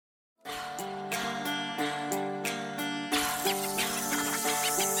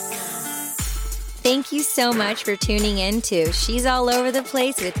Thank you so much for tuning in to She's All Over the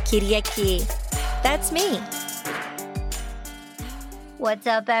Place with Kiriaki. That's me. What's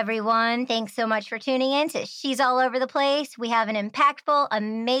up, everyone? Thanks so much for tuning in to She's All Over the Place. We have an impactful,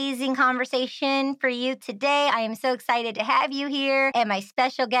 amazing conversation for you today. I am so excited to have you here. And my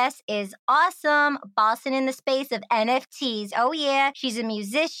special guest is awesome, Boston in the space of NFTs. Oh, yeah. She's a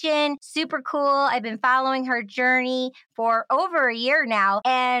musician, super cool. I've been following her journey for over a year now.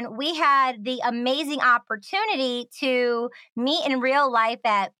 And we had the amazing opportunity to meet in real life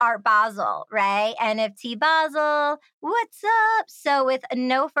at Art Basel, right? NFT Basel. What's up? So with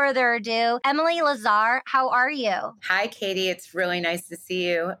no further ado, Emily Lazar, how are you? Hi, Katie. It's really nice to see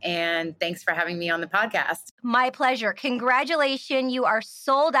you. And thanks for having me on the podcast. My pleasure. Congratulations. You are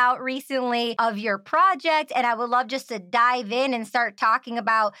sold out recently of your project. And I would love just to dive in and start talking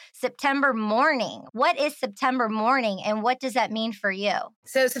about September Morning. What is September Morning and what does that mean for you?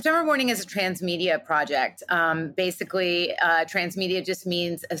 So September Morning is a transmedia project. Basically, transmedia just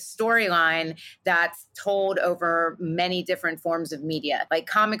means a storyline that's told over many different forms of media, like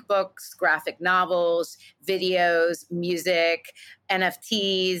comic books, graphic novels, videos, music,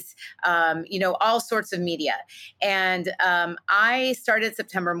 NFTs, all sorts of media. And I started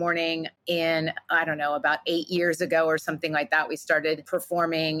September Morning in, about 8 years ago or something like that. We started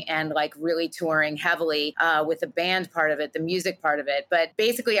performing and really touring heavily with the band part of it, the music part of it. But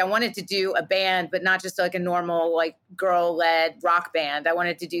basically I wanted to do a band, but not just a normal girl-led rock band. I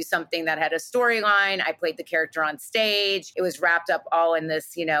wanted to do something that had a storyline. I played the character on stage. It was wrapped up all in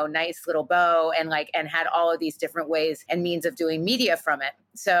this, nice little bow and had all of these different ways and means of doing media from it.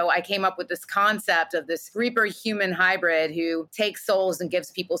 So I came up with this concept of this Reaper human hybrid who takes souls and gives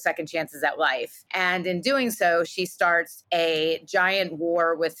people second chances at life. And in doing so, she starts a giant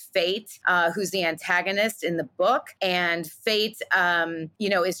war with Fate, who's the antagonist in the book. And Fate,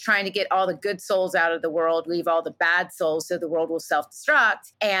 is trying to get all the good souls out of the world, leave all the bad souls so the world will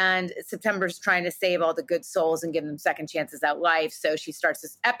self-destruct. And September's trying to save all the good souls and give them second chances at life. So she starts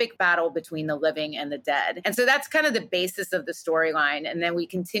this epic battle between the living and the dead. And so that's kind of the basis of the storyline. And then we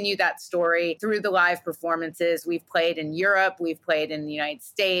continue that story through the live performances. We've played in Europe. We've played in the United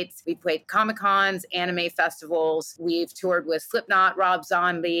States. We've played Comic-Cons, anime festivals. We've toured with Slipknot, Rob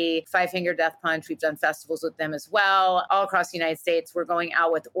Zombie, Five Finger Death Punch. We've done festivals with them as well. All across the United States. We're going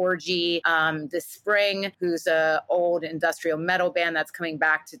out with Orgy this spring, who's an old industrial metal band that's coming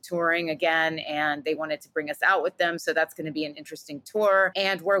back to touring again. And they wanted to bring us out with them. So that's going to be an interesting tour.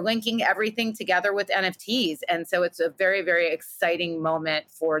 And we're linking everything together with NFTs. And so it's a very, very exciting moment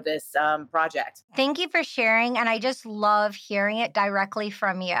for this project. Thank you for sharing. And I just love hearing it directly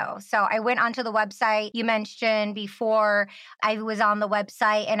from you. So I went onto the website you mentioned before. I was on the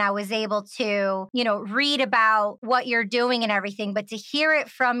website and I was able to, read about what you're doing and everything, but to hear it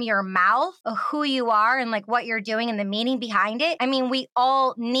from your mouth of who you are and what you're doing and the meaning behind it. I mean, we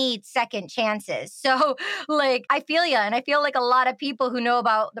all need second chances. So I feel you. And I feel like a lot of people who know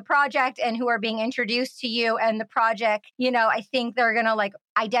about the project and who are being introduced to you and the project, I think they're going to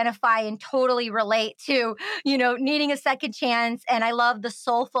identify and totally relate to, needing a second chance. And I love the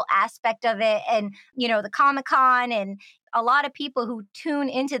soulful aspect of it and, the Comic-Con and a lot of people who tune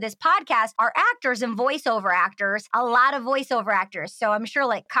into this podcast are actors and voiceover actors, a lot of voiceover actors. So I'm sure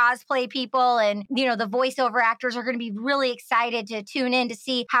cosplay people and, the voiceover actors are going to be really excited to tune in to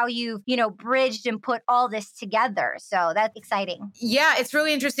see how you've, bridged and put all this together. So that's exciting. Yeah, it's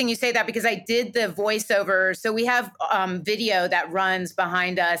really interesting you say that because I did the voiceover. So we have video that runs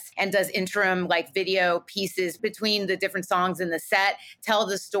behind us and does interim video pieces between the different songs in the set, tell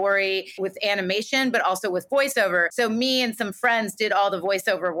the story with animation, but also with voiceover. So me and some friends did all the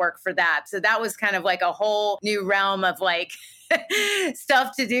voiceover work for that. So that was kind of a whole new realm of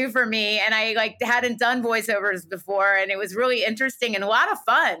stuff to do for me. And I hadn't done voiceovers before. And it was really interesting and a lot of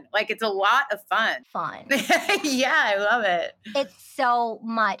fun. It's a lot of fun. Yeah, I love it. It's so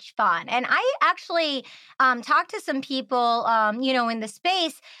much fun. And I actually talked to some people, in the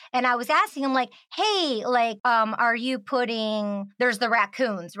space, and I was asking them hey, are you there's the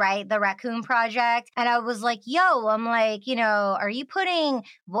raccoons, right? The Raccoon Project. And I was I'm are you putting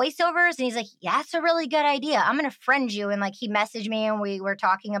voiceovers? And he's yeah, that's a really good idea. I'm going to friend you. And he messaged me and we were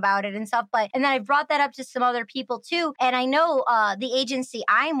talking about it and stuff. And then I brought that up to some other people too. And I know the agency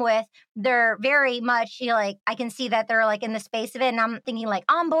I'm with, they're very much, I can see that they're in the space of it. And I'm thinking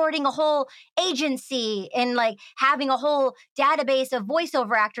onboarding a whole agency and having a whole database of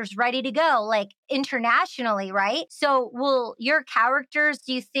voiceover actors ready to go, internationally, right? So will your characters,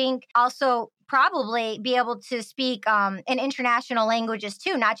 do you think, also probably be able to speak in international languages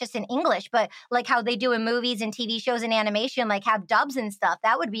too, not just in English, but like how they do in movies and TV shows and animation, like have dubs and stuff.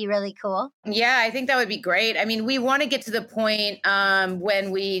 That would be really cool. Yeah, I think that would be great. I mean, we want to get to the point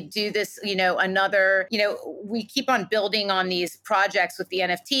when we do this, we keep on building on these projects with the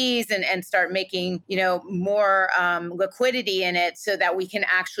NFTs and start making, more liquidity in it so that we can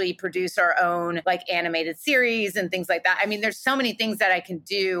actually produce our own like animated series and things like that. I mean, there's so many things that I can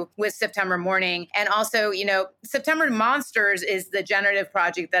do with September Morning. And also, September Monsters is the generative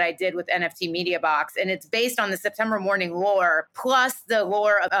project that I did with NFT Media Box. And it's based on the September Morning lore plus the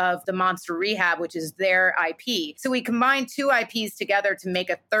lore of the Monster Rehab, which is their IP. So we combined two IPs together to make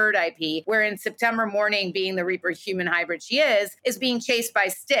a third IP, wherein September Morning, being the Reaper human hybrid she is being chased by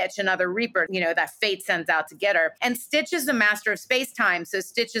Stitch, another Reaper, that fate sends out to get her. And Stitch is the master of space-time. So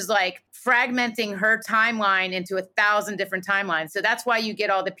Stitch is like fragmenting her timeline into 1,000 different timelines. So that's why you get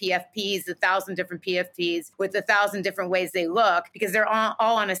all the PFPs, 1,000 different PFPs with 1,000 different ways they look, because they're all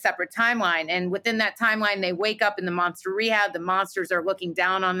on a separate timeline. And within that timeline, they wake up in the Monster Rehab. The monsters are looking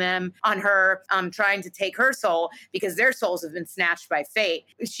down on her, trying to take her soul because their souls have been snatched by fate.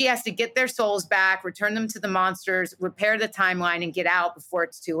 She has to get their souls back, return them to the monsters, repair the timeline, and get out before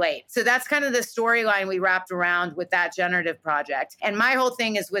it's too late. So that's kind of the storyline we wrapped around with that generative project. And my whole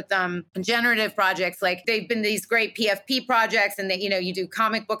thing is with generative projects, like they've been these great PFP projects and that, you do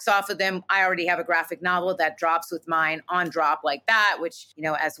comic books off of them. I already have a graphic novel that drops with mine on drop like that, which,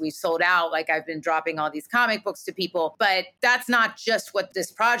 as we've sold out, like I've been dropping all these comic books to people. But that's not just what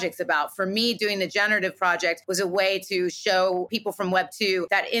this project's about. For me, doing the generative project was a way to show people from Web 2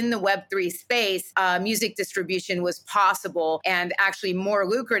 that in the Web 3 space, music distribution was possible and actually more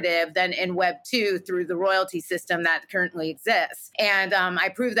lucrative than in Web 2 through the royalty system that currently exists. And I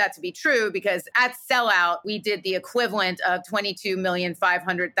proved that to be true because at Sellout, we did the equivalent of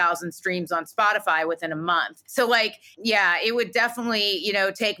 22,500,000 streams on Spotify within a month. So it would definitely,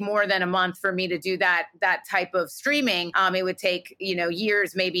 take more than a month for me to do that type of streaming. It would take,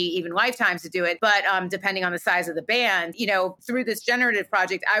 years, maybe even lifetimes to do it. But depending on the size of the band, through this generative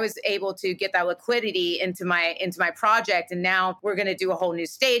project, I was able to get that liquidity into my project. And now we're going to do a whole new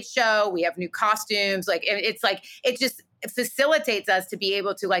stage show. We have new costumes. It just facilitates us to be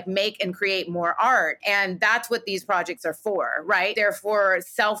able to make and create more art. And that's what these projects are for, right? They're for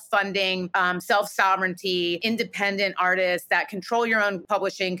self-funding, self-sovereignty, independent artists that control your own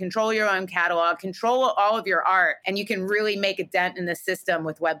publishing, control your own catalog, control all of your art. And you can really make a dent in the system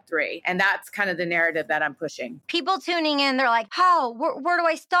with Web3. And that's kind of the narrative that I'm pushing. People tuning in, they're like, how? Where do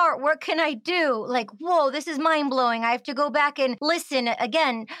I start? What can I do? Like, whoa, this is mind-blowing. I have to go back and listen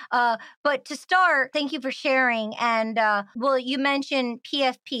again. But to start, thank you for sharing. And you mentioned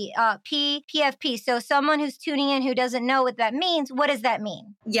PFP, PFP. So someone who's tuning in who doesn't know what that means, what does that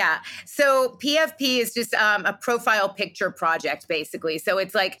mean? Yeah. So PFP is just a profile picture project, basically. So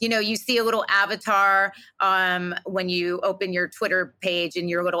it's like, you see a little avatar when you open your Twitter page and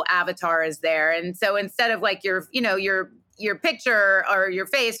your little avatar is there. And so instead of your picture or your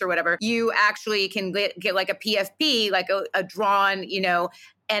face or whatever, you actually can get like a PFP, like a drawn,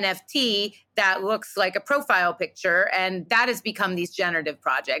 NFT that looks like a profile picture. And that has become these generative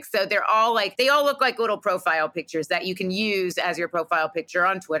projects. So they all look like little profile pictures that you can use as your profile picture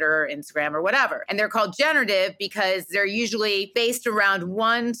on Twitter or Instagram or whatever. And they're called generative because they're usually based around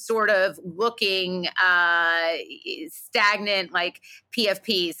one sort of looking stagnant, like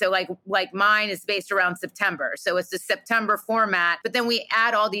PFP. So like mine is based around September. So it's the September format, but then we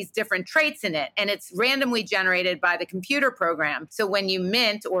add all these different traits in it and it's randomly generated by the computer program. So when you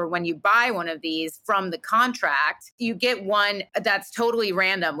mint or when you buy one of these from the contract, you get one that's totally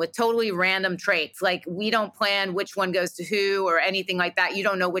random with totally random traits. Like we don't plan which one goes to who or anything like that. You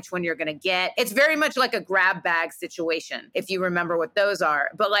don't know which one you're going to get. It's very much like a grab bag situation, if you remember what those are.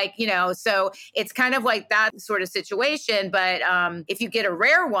 But so it's kind of like that sort of situation. But if you get a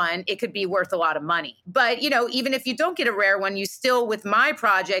rare one, it could be worth a lot of money. But, even if you don't get a rare one, you still, with my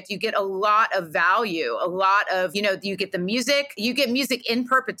project, you get a lot of value, a lot of, you get the music, you get music in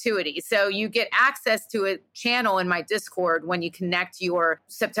perpetuity. So you get access to a channel in my Discord when you connect your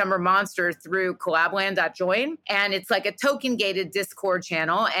September Monster through collabland.join. And it's like a token gated Discord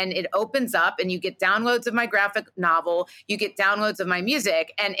channel and it opens up and you get downloads of my graphic novel, you get downloads of my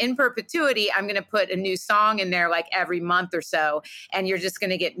music. And in perpetuity, I'm going to put a new song in there like every month or so. And you're just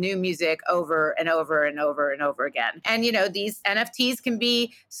going to get new music over and over and over and over again. And, these NFTs can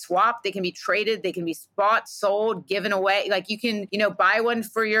be swapped, they can be traded, they can be bought, sold, given away. Like you can, buy one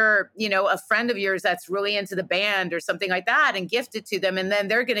for your, a friend of yours that's really into the band or something like that and gift it to them. And then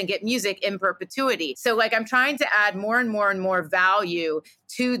they're going to get music in perpetuity. So I'm trying to add more and more and more value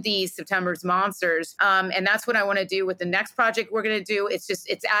to these September's monsters. And that's what I want to do with the next project we're going to do.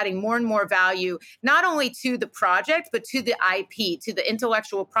 It's adding more and more value, not only to the project, but to the IP, to the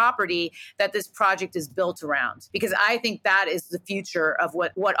intellectual property that this project is built around. Because I think that is the future of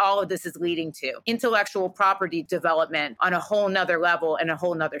what all of this is leading to. Intellectual property development on a whole nother level and a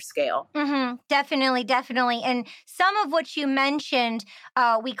whole nother scale. Mm-hmm. Definitely, definitely. And some of what you mentioned,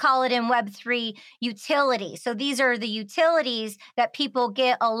 we call it in Web3 utility. So these are the utilities that people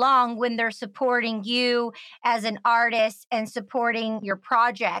get along when they're supporting you as an artist and supporting your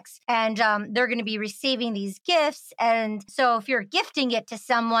projects. And they're going to be receiving these gifts. And so if you're gifting it to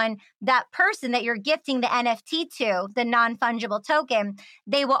someone, that person that you're gifting the NFT to, the non-fungible token,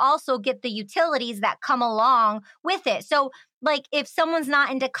 they will also get the utilities that come along with it. So like if someone's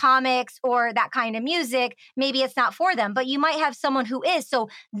not into comics or that kind of music, maybe it's not for them, but you might have someone who is. So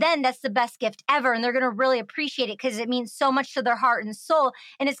then that's the best gift ever. And they're going to really appreciate it because it means so much to their heart and soul.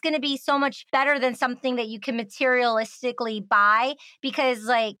 And it's going to be so much better than something that you can materialistically buy, because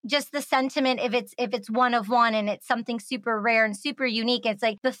like just the sentiment, if it's one of one and it's something super rare and super unique, it's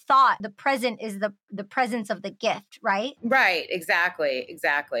like the thought, the present is the presence of the gift, right? Right. Exactly.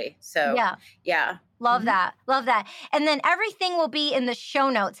 So yeah. Love that. Love that. And then everything will be in the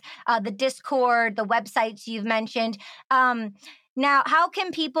show notes, the Discord, the websites you've mentioned. Now, how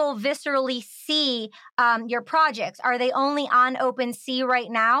can people viscerally see your projects? Are they only on OpenSea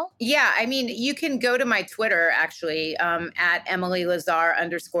right now? Yeah, I mean, you can go to my Twitter, actually, at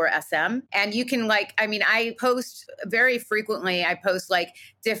EmilyLazar_SM. And you can I post very frequently. I post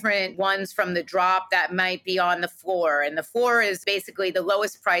different ones from the drop that might be on the floor. And the floor is basically the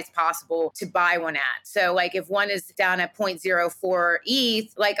lowest price possible to buy one at. So if one is down at 0.04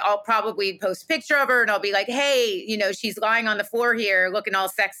 ETH, I'll probably post a picture of her and I'll be like, hey, she's lying on the floor here looking all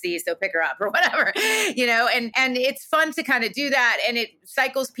sexy, so pick her up or whatever, and it's fun to kind of do that. And it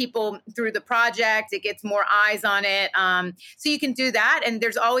cycles people through the project. It gets more eyes on it. So you can do that. And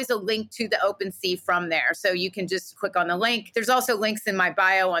there's always a link to the OpenSea from there. So you can just click on the link. There's also links in my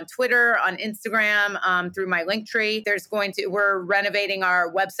bio on Twitter, on Instagram, through my link tree. We're renovating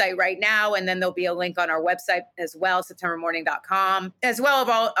our website right now. And then there'll be a link on our website as well, septembermorning.com, as well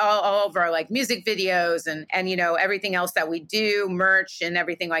as all of our music videos and everything else that we do, merch and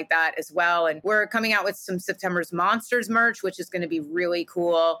everything like that as well. And we're coming out with some September's Monsters merch, which is going to be really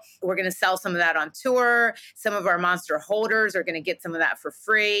cool. We're going to sell some of that on tour. Some of our monster holders are going to get some of that for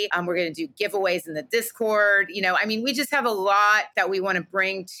free. We're going to do giveaways in the Discord. We just have a lot that we want to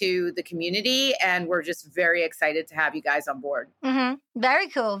bring to the community. And we're just very excited to have you guys on board. Mm-hmm. Very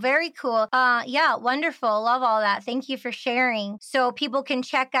cool. Very cool. Yeah, wonderful. Love all that. Thank you for sharing. So people can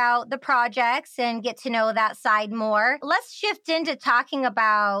check out the projects and get to know that side more. Let's shift into talking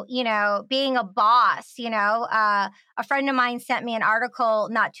about, being a boss. A friend of mine sent me an article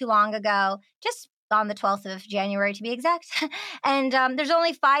not too long ago, just on the 12th of January to be exact. And there's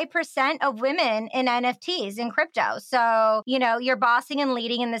only 5% of women in NFTs in crypto. So, you're bossing and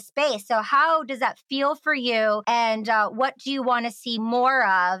leading in the space. So how does that feel for you? And what do you want to see more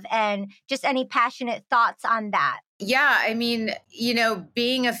of? And just any passionate thoughts on that? Yeah,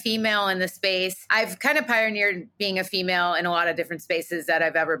 being a female in the space, I've kind of pioneered being a female in a lot of different spaces that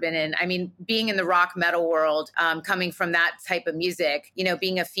I've ever been in. Being in the rock metal world, coming from that type of music,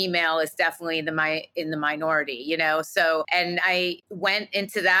 being a female is definitely in the minority, So, and I went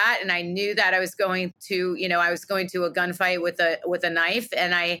into that and I knew that I was going to a gunfight with a knife,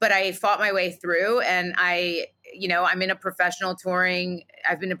 but I fought my way through, and I've been a professional touring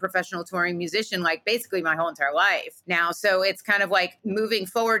musician, basically my whole entire life now. So it's kind of moving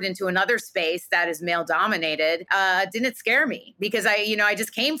forward into another space that is male dominated, didn't scare me because I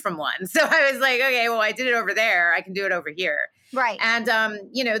just came from one. So I was like, okay, well, I did it over there. I can do it over here. Right. And,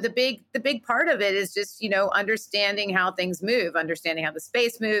 the big part of it is just, understanding how things move, understanding how the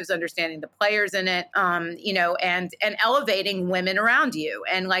space moves, understanding the players in it, and elevating women around you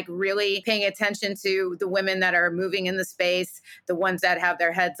and really paying attention to the women that are moving in the space, the ones that have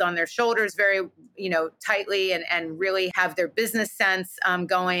their heads on their shoulders very, tightly and really have their business sense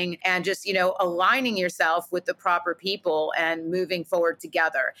going, and just, aligning yourself with the proper people and moving forward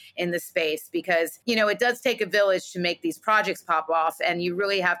together in the space, because, it does take a village to make these projects pop off, and you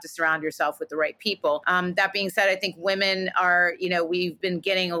really have to surround yourself with the right people. That being said, I think women are, we've been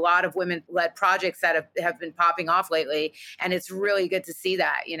getting a lot of women-led projects that have been popping off lately, and it's really good to see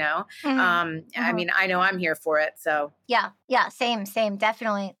that, Mm-hmm. I know I'm here for it, so. Yeah, same,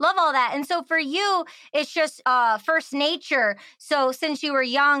 definitely. Love all that. And so for you, it's just first nature. So since you were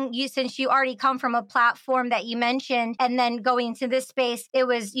young, since you already come from a platform that you mentioned, and then going into this space, it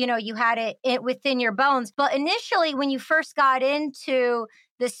was, you had it within your bones. But initially, when you first got got into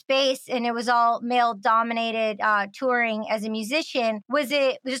the space and it was all male dominated touring as a musician, was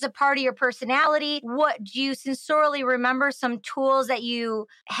it just a part of your personality? What do you sincerely remember some tools that you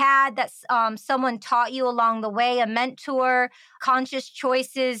had that someone taught you along the way, a mentor, conscious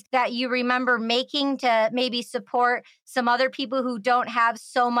choices that you remember making to maybe support some other people who don't have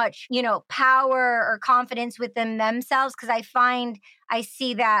so much, power or confidence within themselves? Because I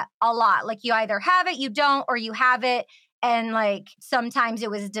see that a lot. Like you either have it, you don't, or you have it, and like sometimes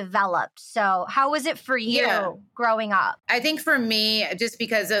it was developed. So how was it for you growing up? I think for me, just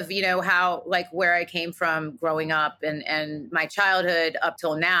because of, how like where I came from growing up and my childhood up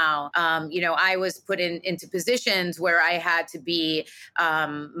till now, I was put into positions where I had to be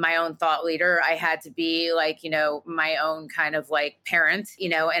my own thought leader. I had to be like, my own kind of like parent,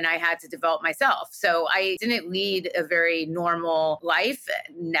 and I had to develop myself. So I didn't lead a very normal life,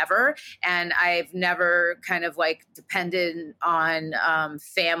 never. And I've never kind of like depended on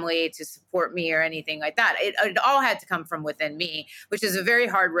family to support me or anything like that. It all had to come from within me, which is a very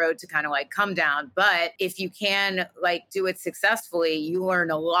hard road to kind of like come down. But if you can like do it successfully, you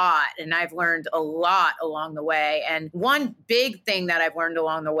learn a lot. And I've learned a lot along the way. And one big thing that I've learned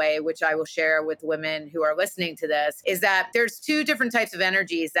along the way, which I will share with women who are listening to this, is that there's two different types of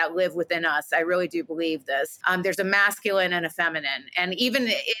energies that live within us. I really do believe this. There's a masculine and a feminine. And even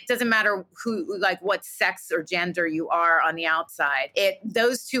it doesn't matter who, like what sex or gender you are on the outside.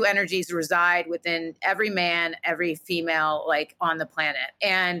 Those two energies reside within every man, every female, like on the planet.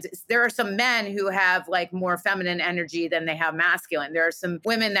 And there are some men who have like more feminine energy than they have masculine. There are some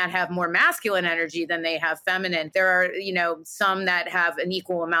women that have more masculine energy than they have feminine. There are, some that have an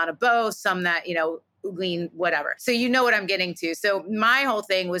equal amount of both, some that, lean, whatever. So you know what I'm getting to. So my whole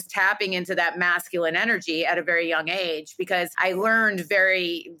thing was tapping into that masculine energy at a very young age, because I learned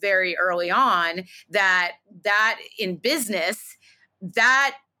very, very early on that in business,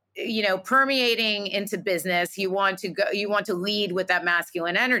 that permeating into business, you want to lead with that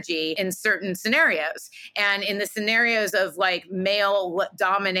masculine energy in certain scenarios. And in the scenarios of like male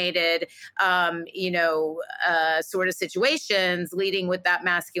dominated, sort of situations, leading with that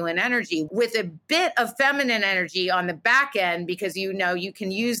masculine energy with a bit of feminine energy on the back end, because, you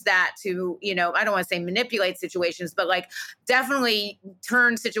can use that to, I don't want to say manipulate situations, but like definitely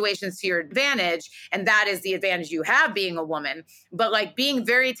turn situations to your advantage. And that is the advantage you have being a woman. But like being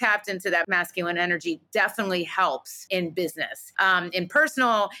very tapped into that masculine energy definitely helps in business. In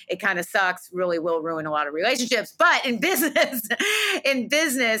personal, it kind of sucks, really will ruin a lot of relationships. But in business,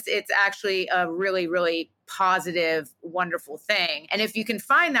 it's actually a really, really positive, wonderful thing. And if you can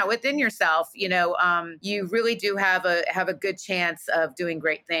find that within yourself, you really do have a good chance of doing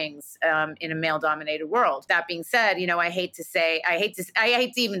great things in a male-dominated world. That being said, I hate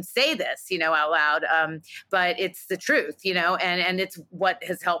to even say this, out loud, but it's the truth, and it's what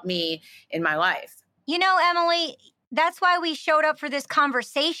has helped me in my life. Emily, that's why we showed up for this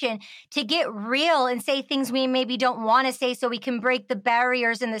conversation, to get real and say things we maybe don't want to say, so we can break the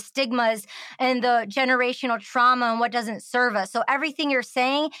barriers and the stigmas and the generational trauma and what doesn't serve us. So everything you're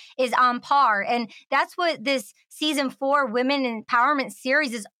saying is on par. And that's what this season 4 Women Empowerment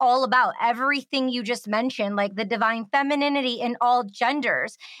series is all about. Everything you just mentioned, like the divine femininity in all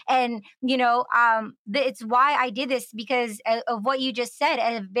genders. And, it's why I did this, because of what you just said.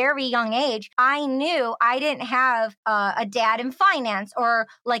 At a very young age, I knew I didn't have a dad in finance, or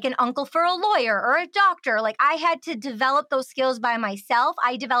like an uncle for a lawyer or a doctor. Like I had to develop those skills by myself.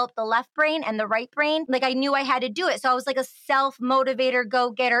 I developed the left brain and the right brain. Like I knew I had to do it. So I was like a self-motivator,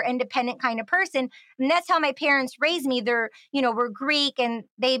 go-getter, independent kind of person. And that's how my parents raised me. They're, were Greek, and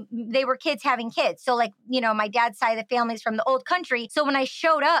they were kids having kids. So like, my dad's side of the family is from the old country. So when I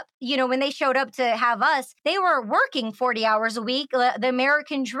showed up, when they showed up to have us, they were working 40 hours a week, the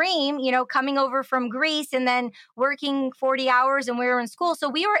American dream, coming over from Greece and then working 40 hours, and we were in school. So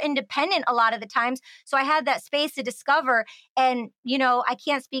we were independent a lot of the times. So I had that space to discover. And, I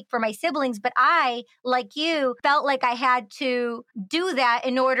can't speak for my siblings, but I, like you, felt like I had to do that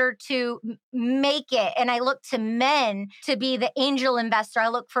in order to make it. And I looked to men to be the angel investor. I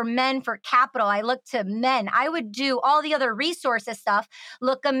looked for men for capital. I looked to men. I would do all the other resources stuff,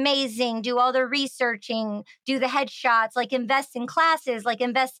 look amazing, do all the researching, do the headshots, like invest in classes, like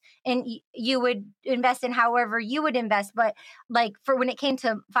you would invest in however you would invest. But like for when it came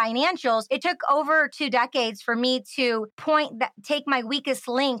to financials, it took over 2 decades for me to take my weakest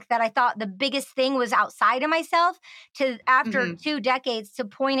link that I thought the biggest thing was outside of myself, to after 2 decades to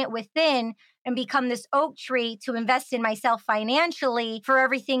point it within and become this oak tree to invest in myself financially for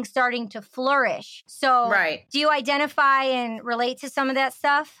everything starting to flourish. So right. Do you identify and relate to some of that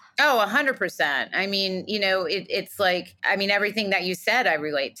stuff? Oh, 100%. I mean, it's like, I mean, everything that you said, I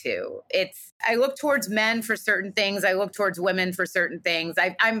relate to. I look towards men for certain things. I look towards women for certain things.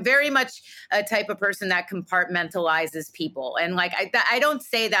 I'm very much a type of person that compartmentalizes people. And like, I don't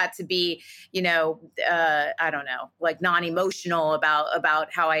say that to be, I don't know, like non-emotional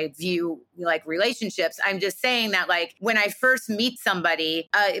about how I view like relationships. I'm just saying that like when I first meet somebody,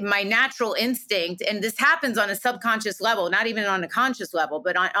 my natural instinct, and this happens on a subconscious level, not even on a conscious level,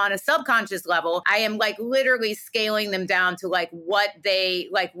 but on a subconscious level, I am like literally scaling them down to like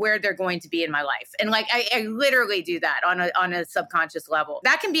where they're going to be in my life. And like, I literally do that on a subconscious level.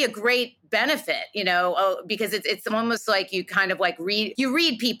 That can be a great benefit, because it's almost like you kind of like read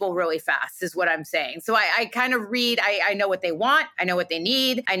people really fast is what I'm saying. So I kind of read, I know what they want. I know what they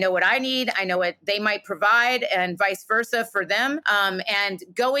need. I know what I need. I know what they might provide and vice versa for them. And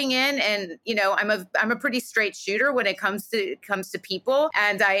going in and, I'm a pretty straight shooter when it comes to people.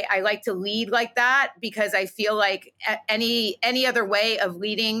 And I like to lead like that because I feel like any other way of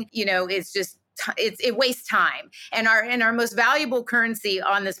leading, is just it wastes time, and our most valuable currency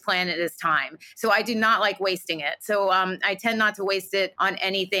on this planet is time. So I do not like wasting it. So I tend not to waste it on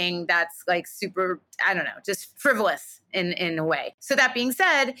anything that's like super, I don't know, just frivolous in a way. So that being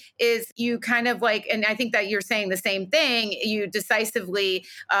said, is you kind of like, and I think that you're saying the same thing, you decisively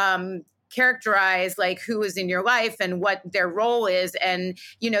characterize like who is in your life and what their role is, and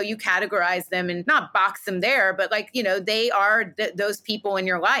you categorize them and not box them there, but like they are those people in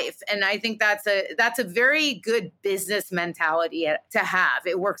your life. And I think that's a very good business mentality to have.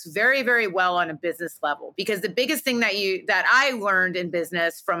 It works very, very well on a business level, because the biggest thing that I learned in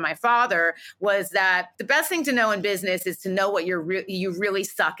business from my father was that the best thing to know in business is to know what you really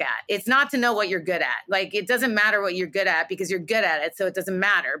suck at. It's not to know what you're good at. Like, it doesn't matter what you're good at because you're good at it, so it doesn't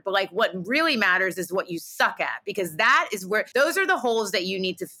matter. But like what really matters is what you suck at, because that is where those are the holes that you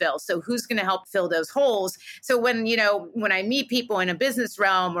need to fill. So who's going to help fill those holes? So when I meet people in a business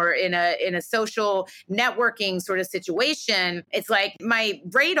realm or in a social networking sort of situation, it's like my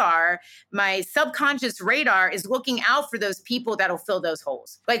subconscious radar is looking out for those people that'll fill those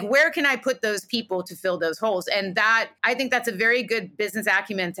holes. Like, where can I put those people to fill those holes? And that, I think that's a very good business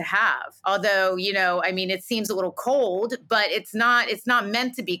acumen to have. Although, I mean, it seems a little cold, but it's not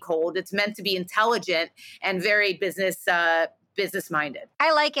meant to be cold. It's meant to be intelligent and very business minded.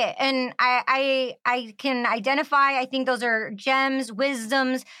 I like it. And I can identify, I think those are gems,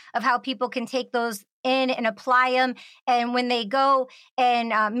 wisdoms of how people can take those in and apply them. And when they go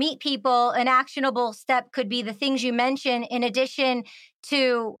and meet people, an actionable step could be the things you mentioned, in addition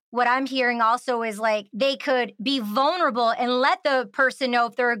to what I'm hearing also is like they could be vulnerable and let the person know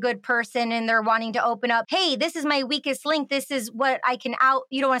if they're a good person and they're wanting to open up. Hey, this is my weakest link. This is what I can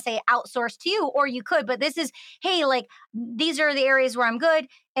you don't want to say outsource to you, or you could, but this is, hey, like these are the areas where I'm good.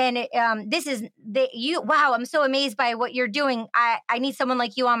 And this is wow, I'm so amazed by what you're doing. I need someone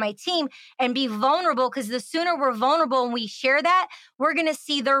like you on my team, and be vulnerable, because the sooner we're vulnerable and we share that, we're going to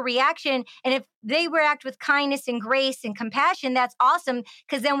see their reaction. And if they react with kindness and grace and compassion, that's awesome,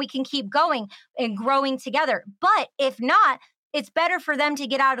 because then we can keep going and growing together. But if not, it's better for them to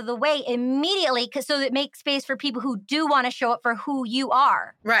get out of the way immediately, so that it makes space for people who do want to show up for who you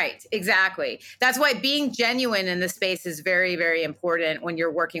are. Right, exactly. That's why being genuine in the space is very, very important when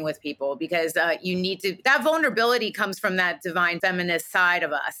you're working with people, because you need to, that vulnerability comes from that divine feminist side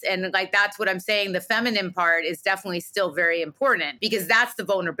of us. And like, that's what I'm saying. The feminine part is definitely still very important, because that's the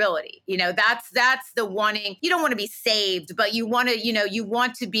vulnerability. That's the wanting, you don't want to be saved, but you want to, you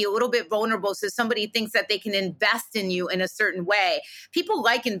want to be a little bit vulnerable, so somebody thinks that they can invest in you in a certain way. People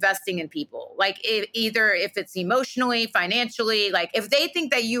like investing in people, like either if it's emotionally, financially, like if they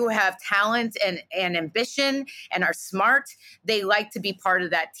think that you have talent and ambition and are smart, they like to be part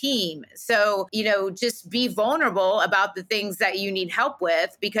of that team. So, just be vulnerable about the things that you need help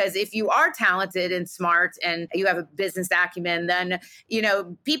with, because if you are talented and smart and you have a business acumen, then,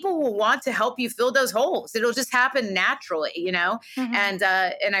 people will want to help you fill those holes. It'll just happen naturally, Mm-hmm. And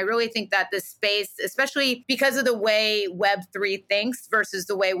I really think that this space, especially because of the way Web3 thinks versus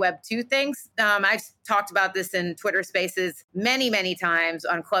the way Web2 thinks. I've talked about this in Twitter Spaces many, many times,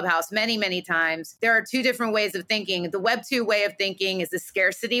 on Clubhouse many, many times. There are two different ways of thinking. The Web2 way of thinking is the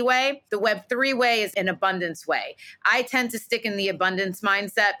scarcity way. The Web3 way is an abundance way. I tend to stick in the abundance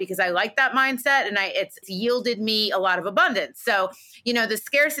mindset because I like that mindset, and it's yielded me a lot of abundance. So, the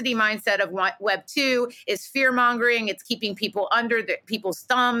scarcity mindset of Web2 is fear mongering. It's keeping people under people's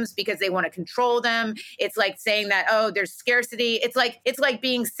thumbs because they want to control them. It's like saying that, oh, there's scarcity scarcity. It's like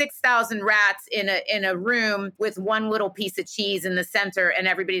being 6,000 rats in a room with one little piece of cheese in the center, and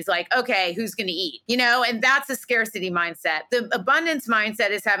everybody's like, okay, who's going to eat? And that's a scarcity mindset. The abundance mindset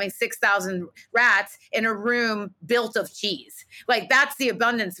is having 6,000 rats in a room built of cheese. Like, that's the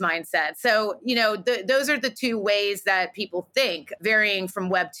abundance mindset. So, those are the two ways that people think, varying from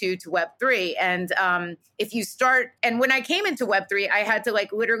Web 2 to Web 3. And if you start, and when I came into Web 3, I had to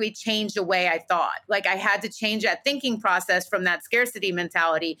literally change the way I thought. Like, I had to change that thinking process from that scarcity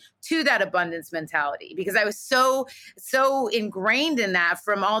mentality to that abundance mentality, because I was so ingrained in that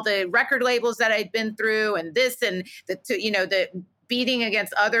from all the record labels that I'd been through, and this and the beating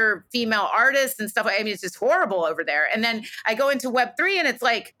against other female artists and stuff. I mean, it's just horrible over there. And then I go into Web3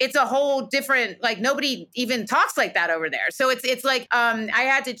 and it's a whole different, nobody even talks like that over there. So it's like, I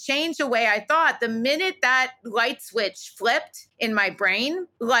had to change the way I thought. The minute that light switch flipped in my brain,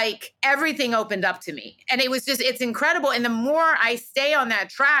 everything opened up to me. And it's incredible. And the more I stay on that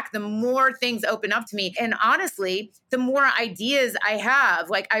track, the more things open up to me. And honestly, the more ideas I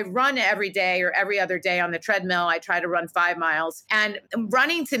have. I run every day or every other day on the treadmill. I try to run 5 miles. And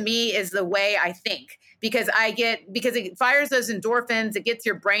running to me is the way I think, because it fires those endorphins, it gets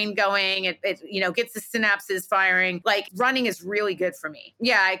your brain going, it gets the synapses firing. Running is really good for me.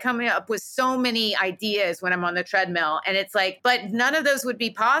 Yeah, I come up with so many ideas when I'm on the treadmill, and it's but none of those would be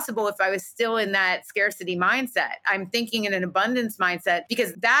possible if I was still in that scarcity mindset. I'm thinking in an abundance mindset,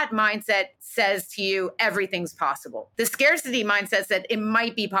 because that mindset says to you, everything's possible. The scarcity mindset said it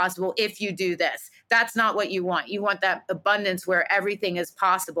might be possible if you do this. That's not what you want. You want that abundance where everything is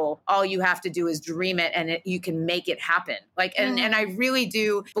possible. All you have to do is dream it, and you can make it happen. And I really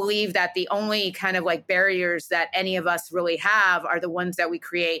do believe that the only kind of barriers that any of us really have are the ones that we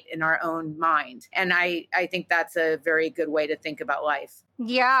create in our own mind. And I think that's a very good way to think about life.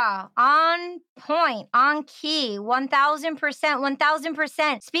 Yeah, on point, on key, 1000%,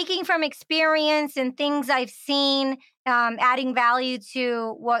 1000%. Speaking from experience and things I've seen, adding value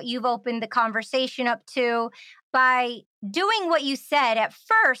to what you've opened the conversation up to, by doing what you said at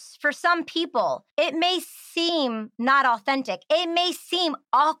first, for some people, it may seem not authentic. It may seem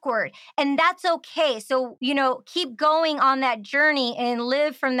awkward, and that's okay. So, keep going on that journey and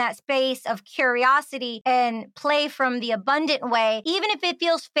live from that space of curiosity and play from the abundant way, even if it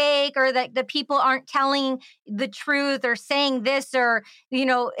feels fake or that the people aren't telling the truth or saying this, or,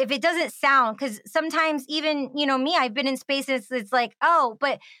 if it doesn't sound, because sometimes even, me, I've been in spaces, it's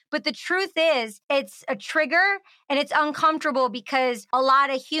but the truth is it's a trigger and it's uncomfortable, because a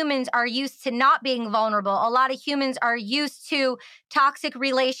lot of humans are used to not being vulnerable. A lot of humans are used to toxic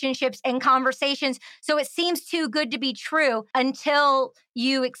relationships and conversations. So it seems too good to be true until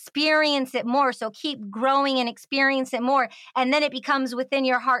you experience it more. So keep growing and experience it more. And then it becomes within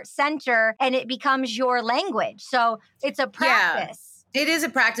your heart center and it becomes your language. So it's a practice. Yeah. It is a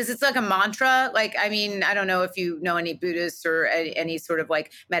practice. It's like a mantra. I don't know if you know any Buddhists or any sort of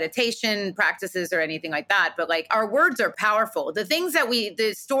meditation practices or anything like that, but our words are powerful.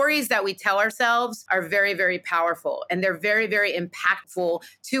 The stories that we tell ourselves are very, very powerful, and they're very, very impactful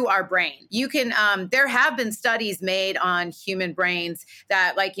to our brain. You can, there have been studies made on human brains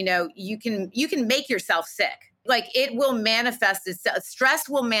that you can make yourself sick. It will manifest itself. Stress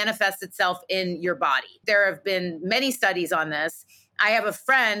will manifest itself in your body. There have been many studies on this. I have a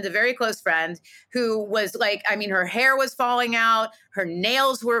friend, a very close friend, who was her hair was falling out, her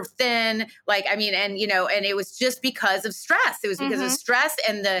nails were thin, and it was just because of stress. It was because of stress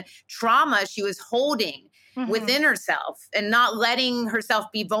and the trauma she was holding within herself, and not letting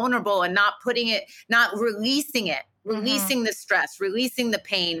herself be vulnerable, and not releasing it. Releasing the stress, releasing the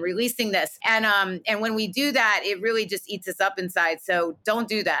pain, releasing this. And when we do that, it really just eats us up inside. So don't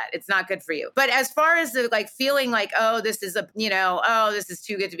do that. It's not good for you. But as far as the feeling this is this is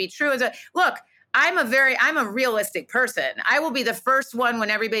too good to be true. Look, I'm a realistic person. I will be the first one when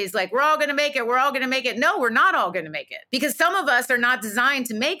everybody's like, we're all going to make it. We're all going to make it. No, we're not all going to make it, because some of us are not designed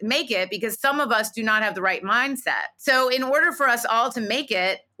to make it, because some of us do not have the right mindset. So in order for us all to make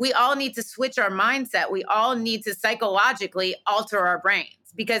it, we all need to switch our mindset. We all need to psychologically alter our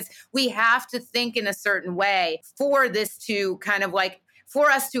brains, because we have to think in a certain way for this to kind of for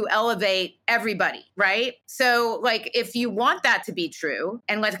us to elevate everybody, right? So if you want that to be true,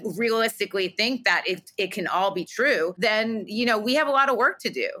 and let's realistically think that it can all be true, then, we have a lot of work to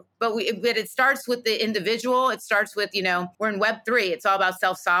do. But it starts with the individual. It starts with, we're in Web3. It's all about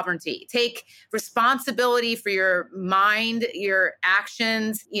self-sovereignty. Take responsibility for your mind, your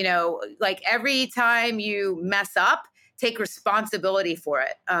actions, every time you mess up, take responsibility for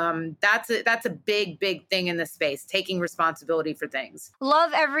it. That's a big thing in this space, taking responsibility for things.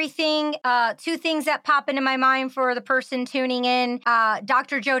 Love everything. Two things that pop into my mind for the person tuning in.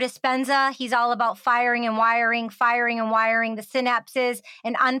 Dr. Joe Dispenza, he's all about firing and wiring the synapses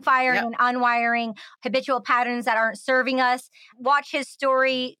and unfiring and unwiring habitual patterns that aren't serving us. Watch his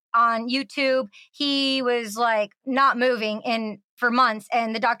story on YouTube. He was like not moving for months,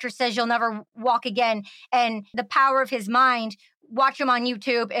 and the doctor says you'll never walk again. And the power of his mind, watch him on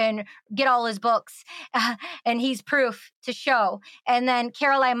YouTube and get all his books. And he's proof to show. And then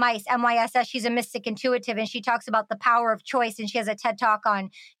Caroline Myss, MYSS, she's a mystic intuitive, and she talks about the power of choice. And she has a TED Talk on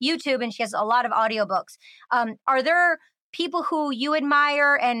YouTube, and she has a lot of audiobooks. Are there people who you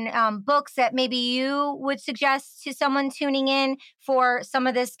admire and books that maybe you would suggest to someone tuning in for some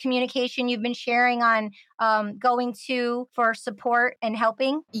of this communication you've been sharing on going to for support and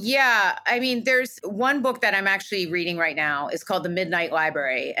helping? Yeah. I mean, there's one book that I'm actually reading right now. It's called The Midnight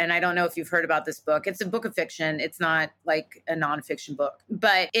Library. And I don't know if you've heard about this book. It's a book of fiction. It's not like a nonfiction book,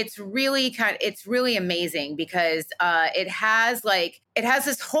 but it's really amazing because it has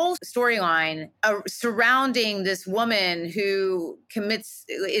this whole storyline surrounding this woman who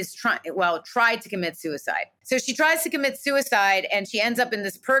tried to commit suicide. So she tries to commit suicide and she ends up in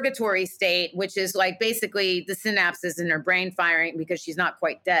this purgatory state, which is like basically the synapses in her brain firing because she's not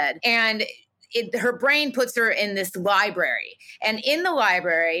quite dead. And her brain puts her in this library. And in the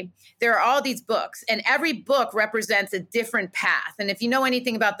library, there are all these books, and every book represents a different path. And if you know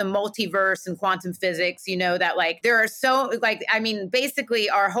anything about the multiverse and quantum physics, you know that basically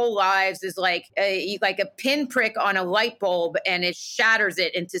our whole lives is like a pinprick on a light bulb, and it shatters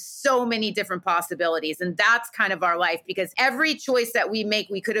it into so many different possibilities. And that's kind of our life, because every choice that we make,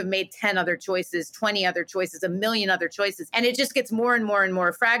 we could have made 10 other choices, 20 other choices, a million other choices. And it just gets more and more and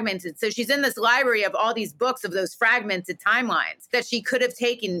more fragmented. So she's in this library of all these books of those fragmented timelines that she could have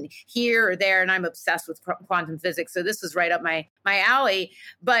taken here or there. And I'm obsessed with quantum physics, so this was right up my alley.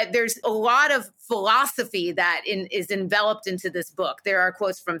 But there's a lot of philosophy that is enveloped into this book. There are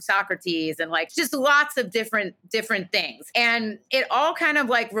quotes from Socrates and just lots of different things. And it all kind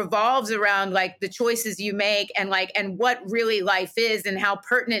of revolves around the choices you make and what really life is and how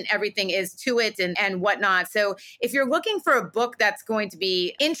pertinent everything is to it and whatnot. So if you're looking for a book that's going to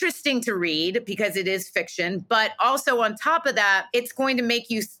be interesting to read, because it is fiction, but also on top of that, it's going to make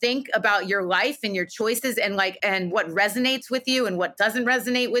you think about your life and your choices and what resonates with you and what doesn't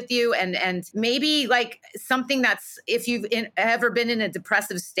resonate with you. And maybe something that's, if you've ever been in a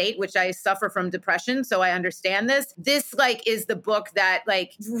depressive state, which I suffer from depression, so I understand this is the book that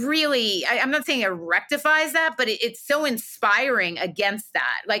really, I'm not saying it rectifies that, but it's so inspiring against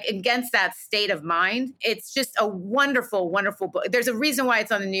that, against that state of mind. It's just a wonderful, wonderful book. There's a reason why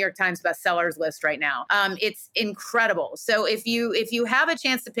it's on the New York Times bestsellers list right now. It's incredible. So if you have a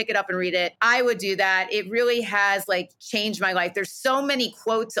chance to pick it up and read it, I would do that. It really has changed my life. There's so many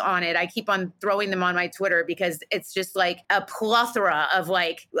quotes on it. I keep on throwing them on my Twitter because it's just a plethora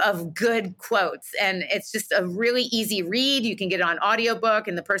of good quotes. And it's just a really easy read. You can get it on audiobook,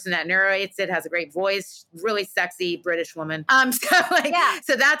 and the person that narrates it has a great voice, really sexy British woman.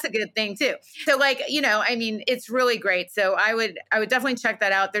 So that's a good thing too. So it's really great. So I would definitely check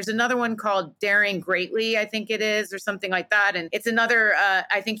that out. There's another one called Daring Greatly, I think it is, or something like that. And it's another,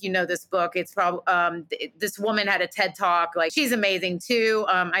 I think you know this book. It's probably, this woman had a TED Talk. She's amazing too.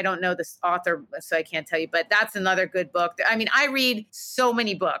 I don't know this author, so I can't tell you, but that's another good book. I mean, I read so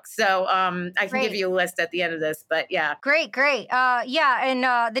many books, so I can give you a list at the end of this, but yeah. Great.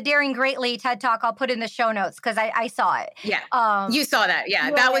 And the Daring Greatly TED Talk, I'll put in the show notes because I saw it. Yeah. You saw that.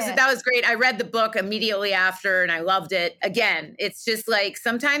 Yeah. That was great. I read the book immediately after and I loved it. Again, it's just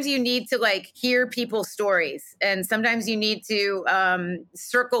sometimes you need to hear people's stories, and sometimes you need to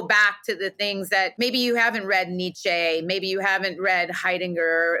circle back to the things that maybe you haven't read Nietzsche, maybe you haven't read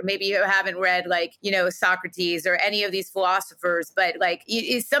Heidegger, maybe you haven't read Socrates or any of these philosophers, but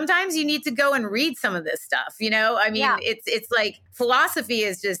sometimes you need to go and read some of this stuff. It's philosophy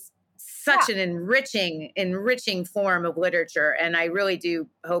is just such an enriching form of literature. And I really do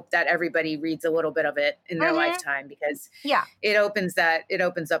hope that everybody reads a little bit of it in their lifetime, because it opens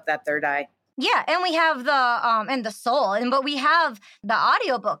up that third eye. Yeah, and we have the soul, but we have the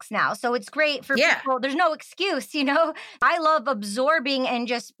audiobooks now. So it's great for people. There's no excuse, I love absorbing and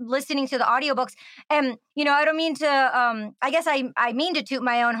just listening to the audiobooks. And I don't mean to, I guess I mean to toot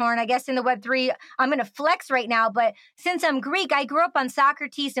my own horn. I guess in the Web3, I'm going to flex right now. But since I'm Greek, I grew up on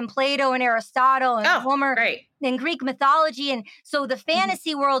Socrates and Plato and Aristotle and Homer. Great. And Greek mythology. And so the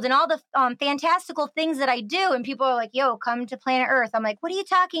fantasy world and all the fantastical things that I do. And people are like, yo, come to planet Earth. I'm like, what are you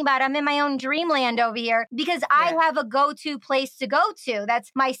talking about? I'm in my own dreamland over here because I have a go-to place to go to.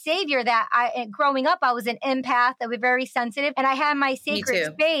 That's my savior growing up, I was an empath. I was very sensitive and I had my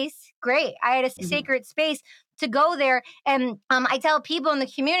sacred space. Great. I had a sacred space to go there. And I tell people in the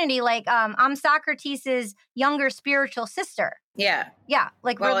community, like, I'm Socrates' younger spiritual sister. Yeah. Yeah.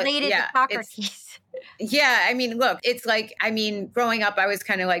 Like related to Socrates. Yeah. I mean, look, it's like, growing up, I was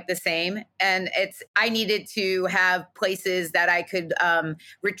kind of like the same. And I needed to have places that I could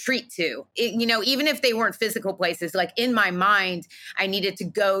retreat to, even if they weren't physical places, like in my mind, I needed to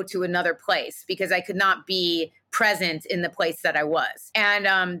go to another place because I could not be present in the place that I was.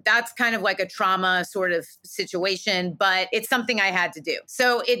 And that's kind of like a trauma sort of situation, but it's something I had to do.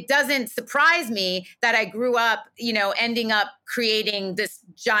 So it doesn't surprise me that I grew up, ending up creating this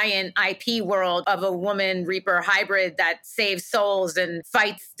giant IP world of a woman reaper hybrid that saves souls and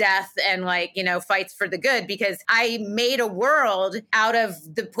fights death and fights for the good because I made a world out of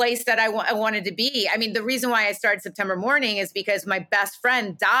the place that I wanted to be. I mean, the reason why I started September Morning is because my best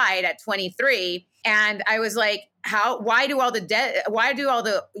friend died at 23. And I was like, why do all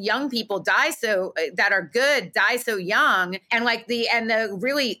the young people die that are good die so young? And the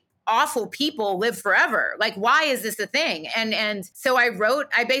really awful people live forever. Like, why is this a thing? And so I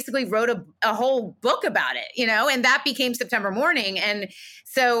basically wrote a whole book about it, and that became September Morning. And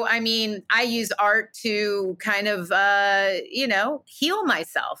so, I use art to kind of, heal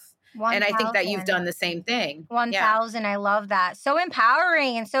myself. 1, and I think that you've done the same thing. 1,000. I love that. So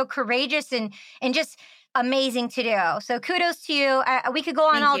empowering and so courageous and just amazing to do. So kudos to you. We could go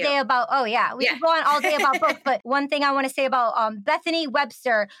on all day about, could go on all day about books. But one thing I want to say about Bethany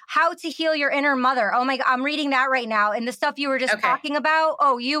Webster, How to Heal Your Inner Mother. Oh my God, I'm reading that right now. And the stuff you were just talking about,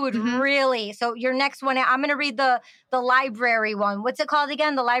 you would really. So your next one, I'm going to read the library one. What's it called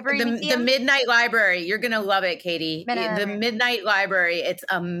again? The library museum? The Midnight Library. You're going to love it, Katie. The Midnight Library. It's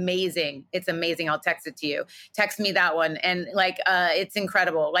amazing. It's amazing. I'll text it to you. Text me that one. And it's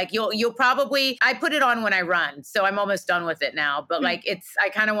incredible. Like you'll probably, I put it on when I run. So I'm almost done with it now. But I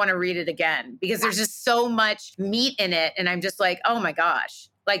kind of want to read it again because there's just so much meat in it. And I'm just like, oh my gosh,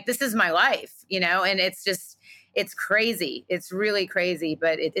 this is my life, and it's crazy. It's really crazy,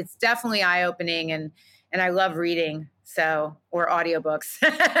 but it's definitely eye-opening and I love reading. So, or audiobooks,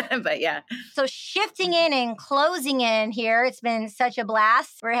 but yeah. So shifting in and closing in here, it's been such a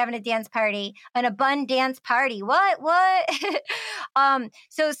blast. We're having a dance party, an Abund dance party. What?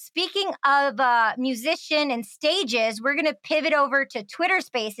 So speaking of musician and stages, we're going to pivot over to Twitter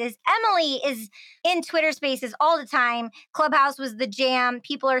Spaces. Emily is in Twitter Spaces all the time. Clubhouse was the jam.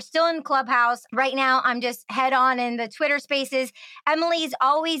 People are still in Clubhouse. Right now, I'm just head on in the Twitter Spaces. Emily's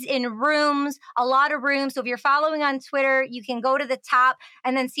always in rooms, a lot of rooms. So if you're following on Twitter, you can go to the top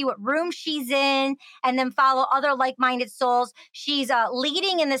and then see what room she's in and then follow other like-minded souls. She's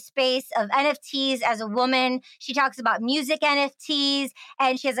leading in the space of NFTs as a woman. She talks about music NFTs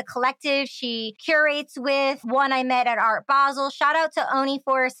and she has a collective she curates with. One I met at Art Basel. Shout out to Oni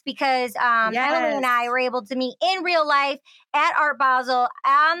Force because Emily and I were able to meet in real life at Art Basel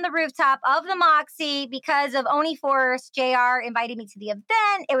on the rooftop of the Moxie because of Oni Force. JR invited me to the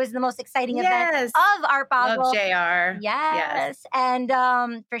event. It was the most exciting event of Art Basel. Love JR. Yes. And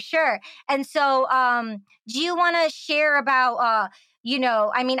for sure. And so do you want to share about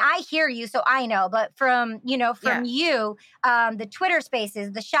I hear you, so I know, but from you, the Twitter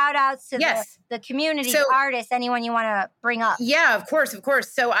Spaces, the shout outs to the community, artists, anyone you want to bring up. Yeah, of course.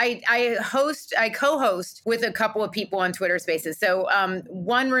 So I co-host with a couple of people on Twitter Spaces. So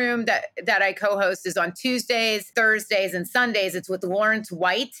one room that I co-host is on Tuesdays, Thursdays, and Sundays. It's with Lawrence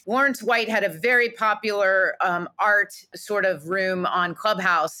White. Lawrence White had a very popular art sort of room on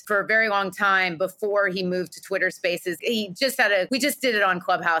Clubhouse for a very long time before he moved to Twitter Spaces. We just did it on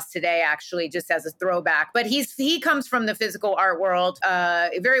Clubhouse today, actually, just as a throwback. But he comes from the physical art world,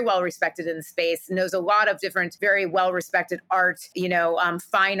 very well respected in the space, knows a lot of different, very well respected art,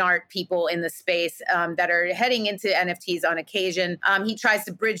 fine art people in the space that are heading into NFTs on occasion. He tries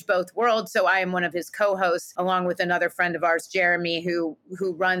to bridge both worlds. So I am one of his co-hosts, along with another friend of ours, Jeremy, who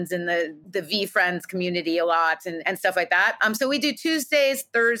runs in the VeeFriends community a lot and stuff like that. So we do Tuesdays,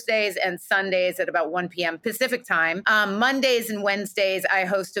 Thursdays, and Sundays at about 1 p.m. Pacific time. Mondays and Wednesdays Wednesdays, I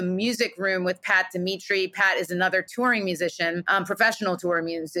host a music room with Pat Dimitri. Pat is another touring musician, professional touring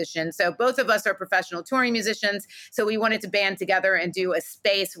musician. So both of us are professional touring musicians. So we wanted to band together and do a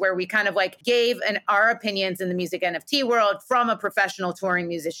space where we kind of like gave our opinions in the music NFT world from a professional touring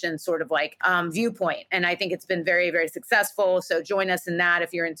musician sort of like viewpoint. And I think it's been very, very successful. So join us in that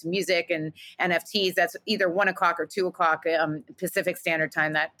if you're into music and NFTs. That's either 1 o'clock or 2 o'clock Pacific Standard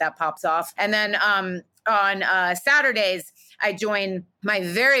Time that pops off. And then on Saturdays, I join my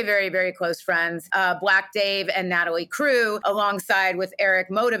very, very, very close friends, Black Dave and Natalie Crew, alongside with Eric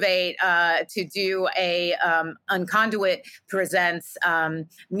Motivate to do a Unconduit Presents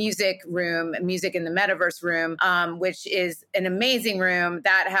music room, music in the metaverse room, which is an amazing room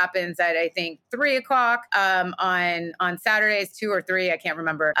that happens at, I think, 3 o'clock on Saturdays, 2 or 3, I can't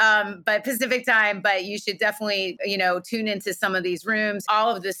remember, but Pacific time. But you should definitely, tune into some of these rooms.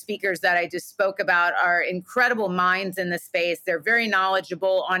 All of the speakers that I just spoke about are incredible minds in the space. They're very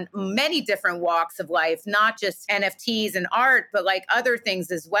knowledgeable on many different walks of life, not just NFTs and art, but like other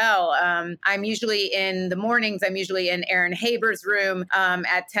things as well. I'm usually in the mornings, I'm usually in Aaron Haber's room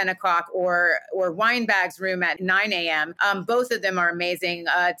at 10 o'clock or Weinbag's room at 9 a.m. Both of them are amazing.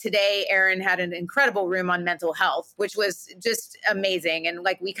 Today, Aaron had an incredible room on mental health, which was just amazing. And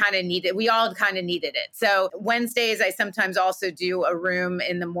like we all kind of needed it. So Wednesdays, I sometimes also do a room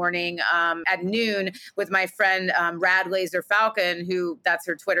in the morning at noon with my friend Rad Laser Falcon, who that's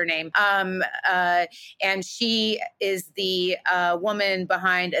her Twitter name. And she is the woman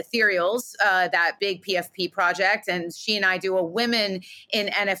behind Ethereals, that big PFP project. And she and I do a Women in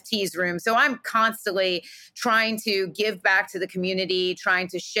NFTs room. So I'm constantly trying to give back to the community, trying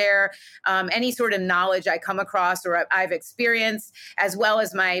to share any sort of knowledge I come across or I've experienced, as well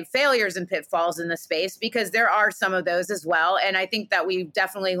as my failures and pitfalls in the space, because there are some of those as well. And I think that we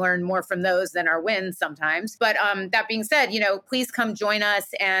definitely learn more from those than our wins sometimes. But that being said, please come join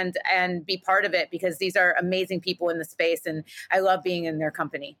us and be part of it, because these are amazing people in the space and I love being in their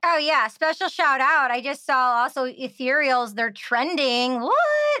company. Oh yeah, special shout out. I just saw also Ethereals, they're trending. What?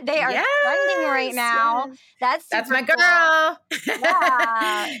 They are trending right now. Yes. That's my cool. girl.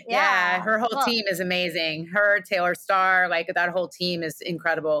 Yeah. Her whole team is amazing. Her, Taylor Starr, like that whole team is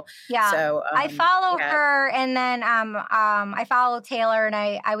incredible. Yeah. So I follow her, and then I follow Taylor, and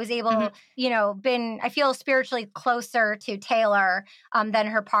I was able, I feel spiritually closer to Taylor than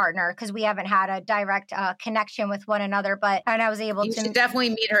her partner, because we haven't had a direct connection with one another. And I was able you to. You should definitely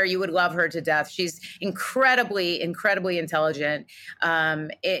meet her. You would love her to death. She's incredibly, incredibly intelligent,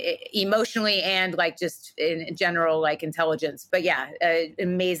 emotionally and like just in general, like intelligence. But yeah,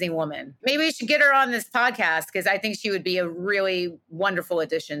 amazing woman. Maybe we should get her on this podcast, because I think she would be a really wonderful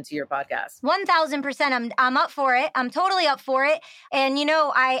addition to your podcast. 1000%. I'm up for it. I'm totally up for it. And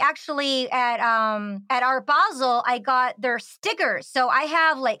I actually at Art Basel, I got their stickers. So I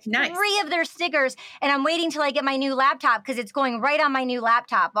have like 3 of their stickers, and I'm waiting till I get my new laptop, because it's going right on my new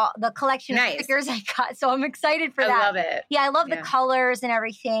laptop, the collection of stickers I got. So I'm excited for that. I love it. Yeah, I love the colors and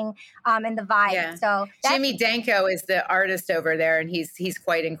everything, and the vibe. Yeah. So Jimmy Danko is the artist over there, and he's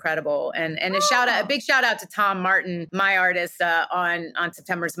quite incredible. And a big shout out to Tom Martin, my artist, on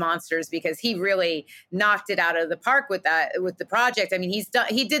September's Monsters, because he really knocked it out of the park with the project. I mean,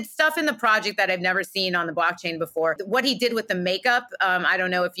 he did stuff in the project that I've never seen on the blockchain before. What he did with the makeup, I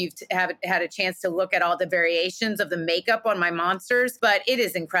don't know if you've had a chance to look at all the variations of the makeup on my monsters, but it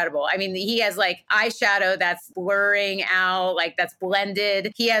is incredible. I mean, he has like eyeshadow that's blurring out, like that's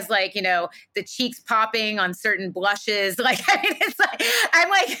blended. He has like, the cheeks popping on certain blushes. Like, I mean, it's like, I'm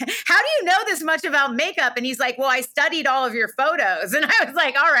like, how do you know this much about makeup? And he's like, well, I studied all of your photos. And I was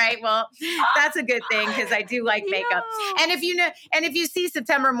like, all right, well, that's a good thing, because I do like makeup. And if you see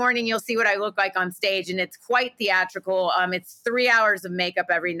September Morning, you'll see what I look like on stage, and it's quite theatrical. It's 3 hours of makeup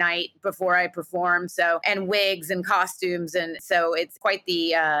every night before I perform. So, and wigs and costumes. And so it's quite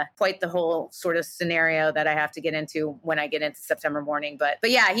the whole sort of scenario that I have to get into when I get into September Morning. But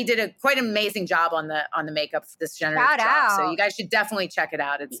yeah, he did a quite amazing job on the makeup for this generative job. So you guys should definitely check it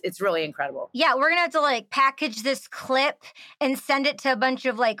out. It's really incredible. Yeah, we're gonna have to like package this clip and send it to a bunch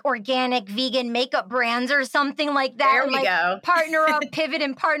of like organic vegan makeup brands or something like that. There we go. Partner up, pivot,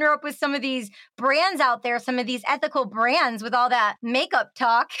 and partner up with some of these brands out there, some of these ethical brands with all that makeup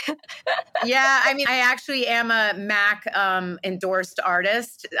talk. Yeah, I mean, I actually am a MAC endorsed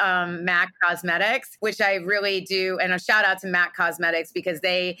artist, MAC Cosmetics, which I really do. And a shout out to MAC Cosmetics, because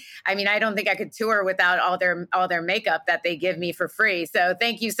I don't think I could tour without all their makeup that they give me for free. So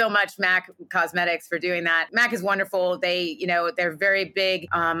thank you so much, MAC Cosmetics, for doing that. MAC is wonderful. They're very big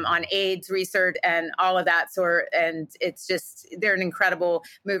on AIDS research and all of that sort. And they're an incredible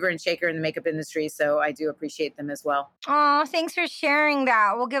mover and shaker in the makeup industry. So I do appreciate them as well. Oh, Oh, thanks for sharing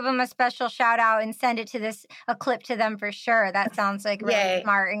that. We'll give them a special shout out and send it to a clip to them for sure. That sounds like really Yay.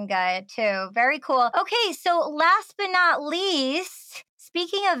 smart and good too. Very cool. Okay, so last but not least,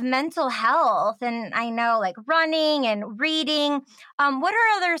 speaking of mental health, and I know like running and reading, what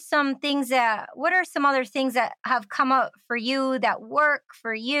are some other things that have come up for you that work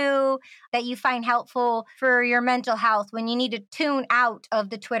for you that you find helpful for your mental health when you need to tune out of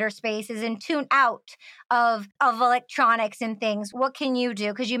the Twitter spaces and tune out of electronics and things? What can you do?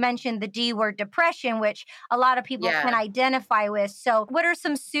 Because you mentioned the D word, depression, which a lot of people can identify with. So what are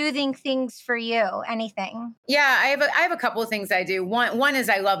some soothing things for you? Anything? Yeah, I have a couple of things I do. One is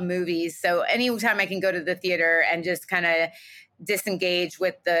I love movies. So anytime I can go to the theater and just kind of disengage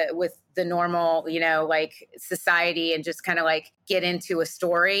with the normal, like society and just kind of like get into a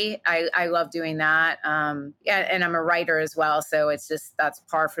story. I love doing that. And I'm a writer as well. So that's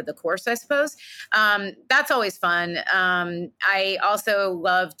par for the course, I suppose. That's always fun. I also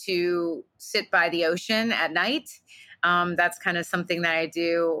love to sit by the ocean at night. That's kind of something that I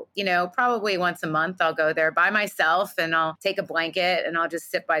do, probably once a month. I'll go there by myself and I'll take a blanket and I'll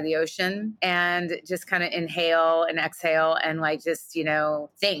just sit by the ocean and just kind of inhale and exhale and like just,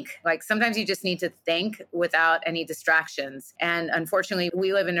 think. Like sometimes you just need to think without any distractions. And unfortunately,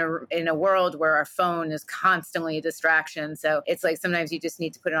 we live in a world where our phone is constantly a distraction. So it's like sometimes you just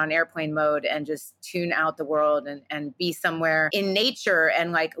need to put it on airplane mode and just tune out the world and be somewhere in nature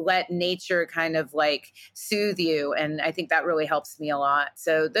and like let nature kind of like soothe you. And I think that really helps me a lot.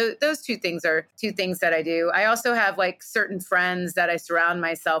 So those two things are two things that I do. I also have like certain friends that I surround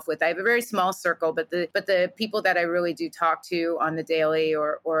myself with. I have a very small circle, but the people that I really do talk to on the daily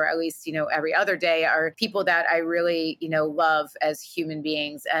or at least, every other day are people that I really, love as human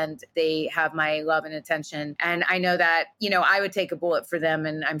beings, and they have my love and attention. And I know that, I would take a bullet for them,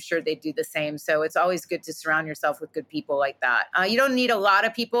 and I'm sure they'd do the same. So it's always good to surround yourself with good people like that. You don't need a lot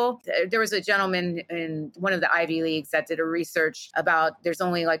of people. There was a gentleman in one of the Ivy Leagues that did a research about there's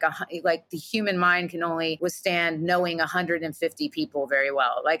only like the human mind can only withstand knowing 150 people very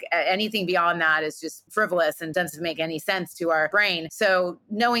well. Like anything beyond that is just frivolous and doesn't make any sense to our brain. So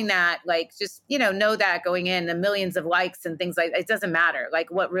knowing that, like just, know that going in, the millions of likes and things like it doesn't matter. Like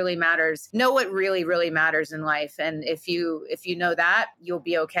what really matters, know what really, really matters in life. And if you know that, you'll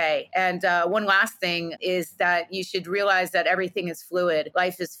be okay. And one last thing is that you should realize that everything is fluid.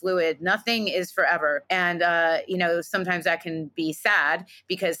 Life is fluid. Nothing is forever. And, sometimes that can be sad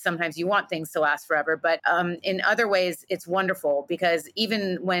because sometimes you want things to last forever. But in other ways, it's wonderful because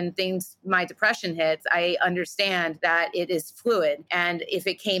even when my depression hits, I understand that it is fluid. And if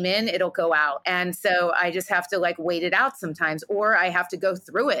it came in, it'll go out. And so I just have to like wait it out sometimes, or I have to go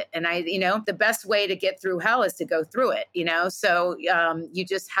through it. And the best way to get through hell is to go through it, So you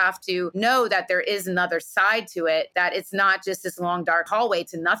just have to know that there is another side to it, that it's not just this long, dark hallway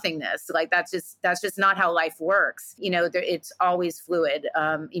to nothingness. Like that's just not how life works. It's always fluid.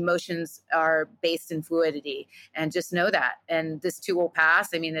 Emotions are based in fluidity, and just know that. And this too will pass.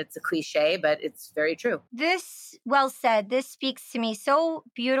 I mean, it's a cliche, but it's very true. This, well said. This speaks to me so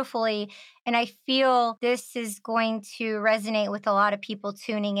beautifully. And I feel this is going to resonate with a lot of people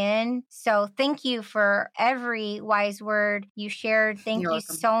tuning in. So thank you for every wise word you shared. Thank you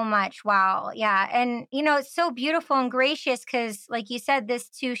so much. Wow. Yeah. And, it's so beautiful and gracious because, like you said, this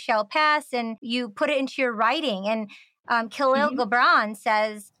too shall pass, and you put it into your writing. And Khalil Gibran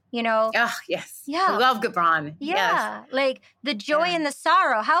says, Oh, yes. Yeah. I love Gibran. Yeah. Yes. Like the joy and the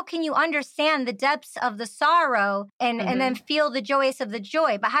sorrow. How can you understand the depths of the sorrow and then feel the joyous of the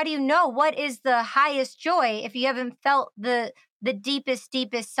joy? But how do you know what is the highest joy if you haven't felt the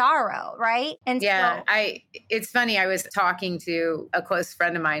deepest sorrow, right? And yeah, it's funny. I was talking to a close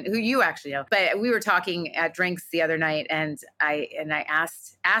friend of mine who you actually know, but we were talking at drinks the other night, and I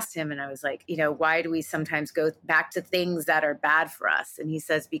asked him, and I was like, why do we sometimes go back to things that are bad for us? And he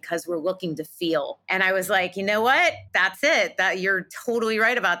says, because we're looking to feel. And I was like, you know what? That's it. That you're totally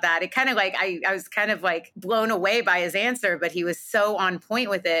right about that. It kind of like, I was kind of like blown away by his answer, but he was so on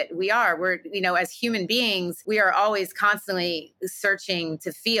point with it. We're, as human beings, we are always constantly searching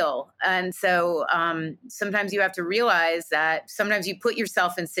to feel. And so sometimes you have to realize that sometimes you put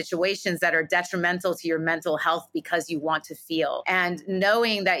yourself in situations that are detrimental to your mental health because you want to feel. And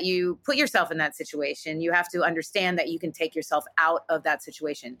knowing that you put yourself in that situation, you have to understand that you can take yourself out of that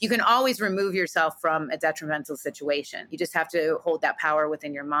situation. You can always remove yourself from a detrimental situation. You just have to hold that power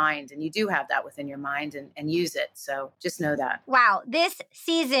within your mind. And you do have that within your mind and use it. So just know that. Wow. This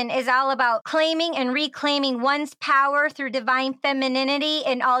season is all about claiming and reclaiming one's power through divine femininity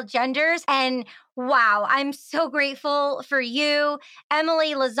in all genders. And Wow, I'm so grateful for you.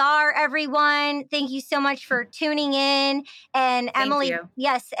 Emily Lazar, everyone. Thank you so much for tuning in. And Thank Emily, you.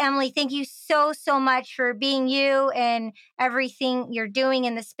 yes, Emily, thank you so, so much for being you and everything you're doing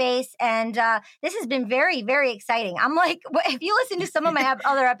in the space. And this has been very, very exciting. I'm like, if you listen to some of my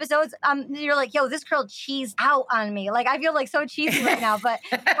other episodes, you're like, yo, this girl cheesed out on me. Like, I feel like so cheesy right now, but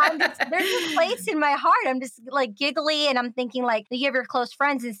there's this place in my heart. I'm just like giggly and I'm thinking like you have your close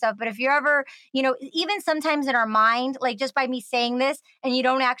friends and stuff. But if you're ever, even sometimes in our mind, like just by me saying this and you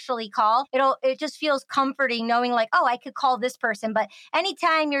don't actually call, it just feels comforting knowing like, oh, I could call this person. But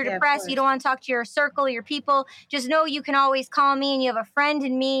anytime you're depressed, you don't want to talk to your circle, your people, just know you can always call me and you have a friend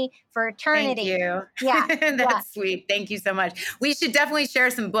in me for eternity. Thank you. Yeah. That's sweet. Thank you so much. We should definitely share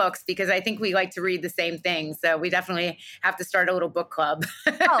some books because I think we like to read the same things. So we definitely have to start a little book club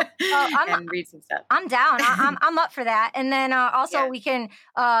and read some stuff. I'm down. I'm up for that. And then also we can,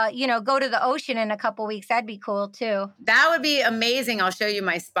 go to the ocean in a couple weeks. That'd be cool too. That would be amazing. I'll show you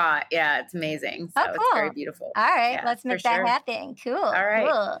my spot. Yeah, it's amazing. So cool. It's very beautiful. All right. Let's make that happen. Cool. All right.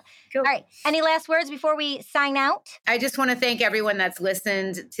 Cool. All right. Any last words before we sign out? I just want to thank everyone that's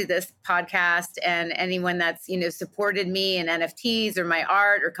listened to this podcast and anyone that's, supported me in NFTs or my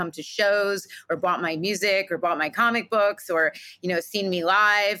art or come to shows or bought my music or bought my comic books or, seen me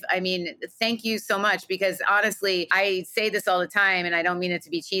live. I mean, thank you so much because honestly, I say this all the time and I don't mean it to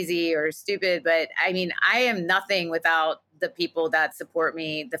be cheesy or stupid, but I mean, I am nothing without the people that support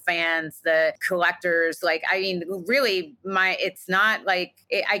me, the fans, the collectors. Like, I mean, really it's not like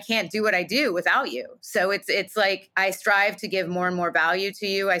I can't do what I do without you. So it's like, I strive to give more and more value to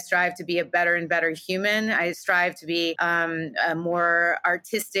you. I strive to be a better and better human. I strive to be a more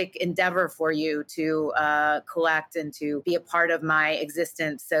artistic endeavor for you to collect and to be a part of my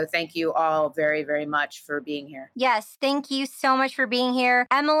existence. So thank you all very, very much for being here. Yes. Thank you so much for being here.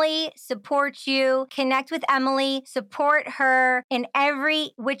 Emily supports you. Connect with Emily, support her in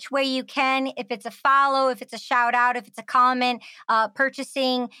every which way you can. If it's a follow, if it's a shout out, if it's a comment,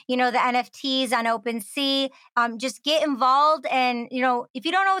 purchasing, the NFTs on OpenSea, just get involved. And, if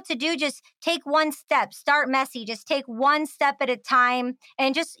you don't know what to do, just take one step, start messy, just take one step at a time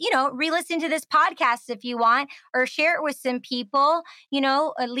and just, re-listen to this podcast if you want, or share it with some people,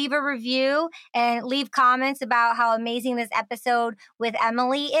 leave a review and leave comments about how amazing this episode with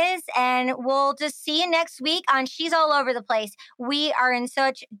Emily is. And we'll just see you next week on She's All Over the Place. We are in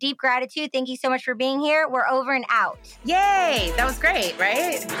such deep gratitude. Thank you so much for being here. We're over and out. Yay! That was great,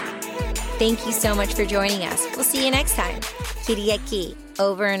 right? Thank you so much for joining us. We'll see you next time. Kiriaki,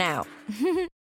 over and out.